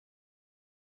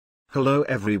Hello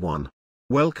everyone.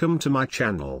 Welcome to my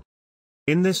channel.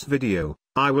 In this video,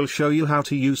 I will show you how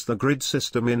to use the grid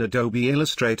system in Adobe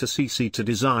Illustrator CC to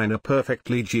design a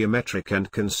perfectly geometric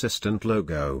and consistent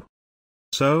logo.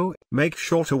 So, make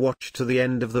sure to watch to the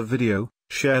end of the video,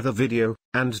 share the video,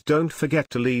 and don't forget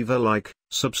to leave a like,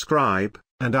 subscribe,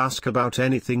 and ask about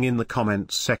anything in the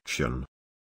comments section.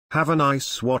 Have a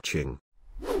nice watching.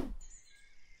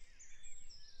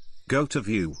 Go to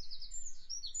View.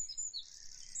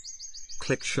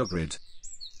 Click Show Grid.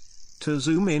 To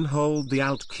zoom in, hold the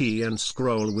Alt key and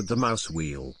scroll with the mouse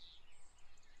wheel.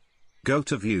 Go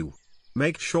to View.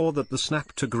 Make sure that the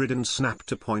Snap to Grid and Snap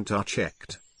to Point are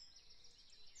checked.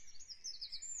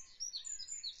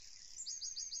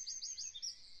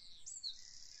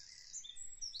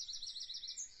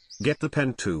 Get the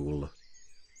Pen tool.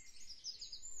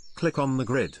 Click on the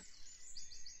grid.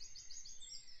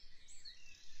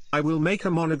 I will make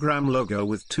a monogram logo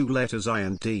with 2 letters I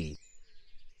and D.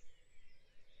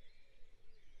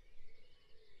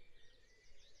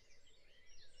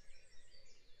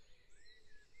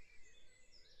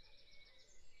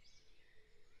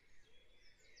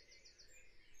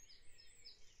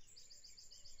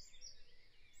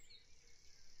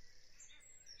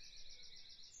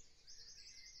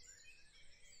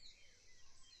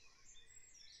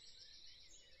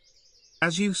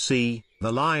 As you see,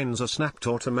 the lines are snapped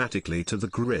automatically to the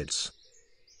grids.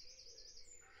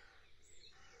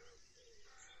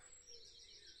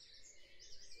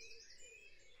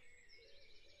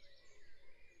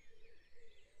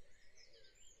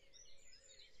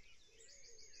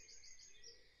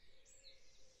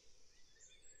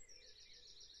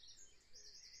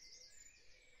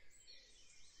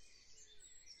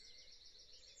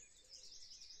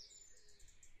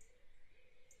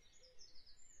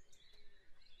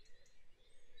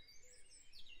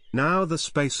 Now the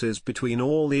spaces between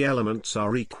all the elements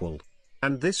are equal.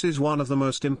 And this is one of the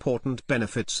most important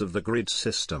benefits of the grid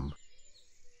system.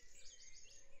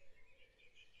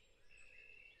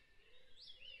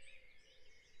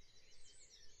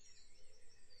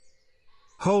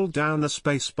 Hold down the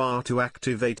spacebar to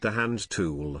activate the hand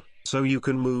tool, so you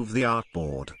can move the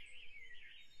artboard.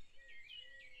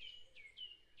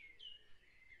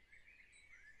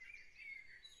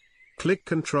 Click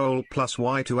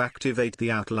ctrl+y to activate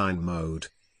the outline mode.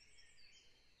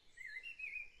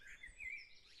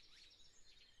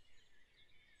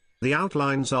 The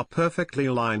outlines are perfectly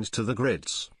aligned to the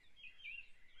grids.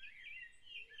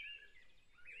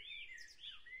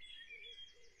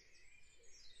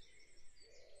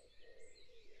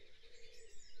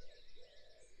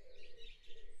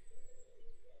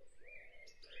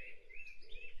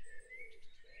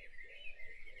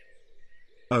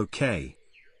 OK.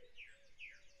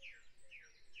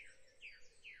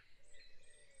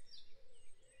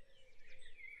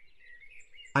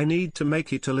 I need to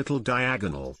make it a little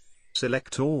diagonal.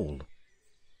 Select all.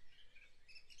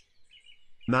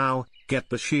 Now, get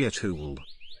the shear tool.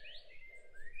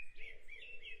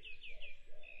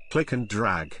 Click and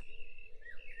drag.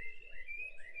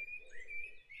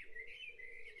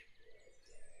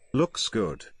 Looks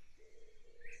good.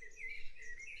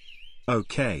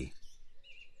 OK.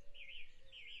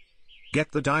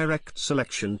 Get the direct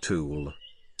selection tool.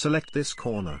 Select this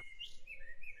corner.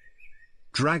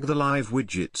 Drag the live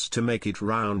widgets to make it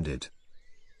rounded.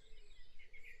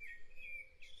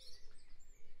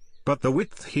 But the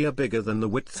width here bigger than the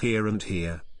width here and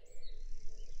here.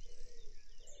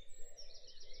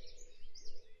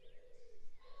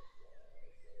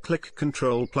 Click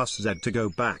ctrl+z to go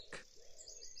back.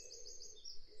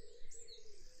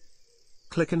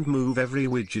 Click and move every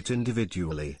widget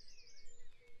individually.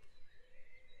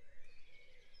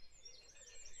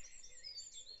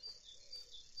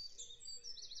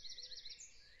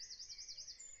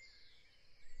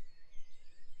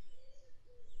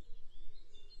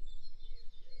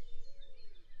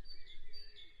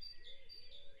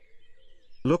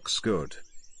 Looks good.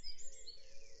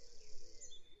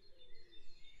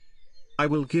 I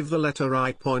will give the letter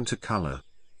I point a color.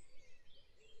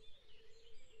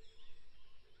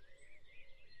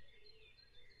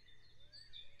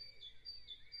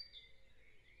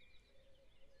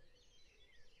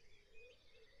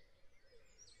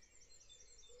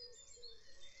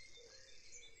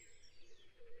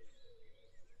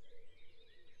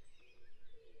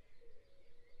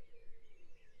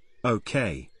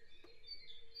 OK.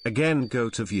 Again, go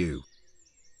to View.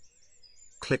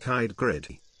 Click Hide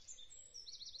Grid.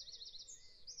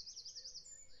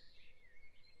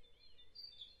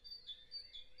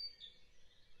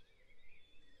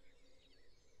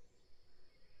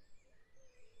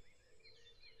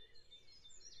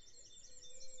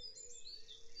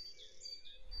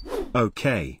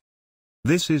 Okay.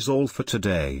 This is all for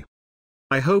today.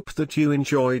 I hope that you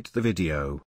enjoyed the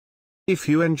video. If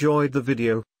you enjoyed the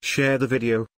video, share the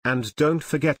video, and don't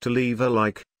forget to leave a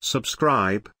like,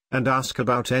 subscribe, and ask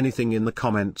about anything in the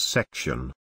comments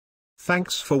section.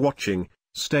 Thanks for watching,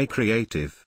 stay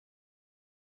creative.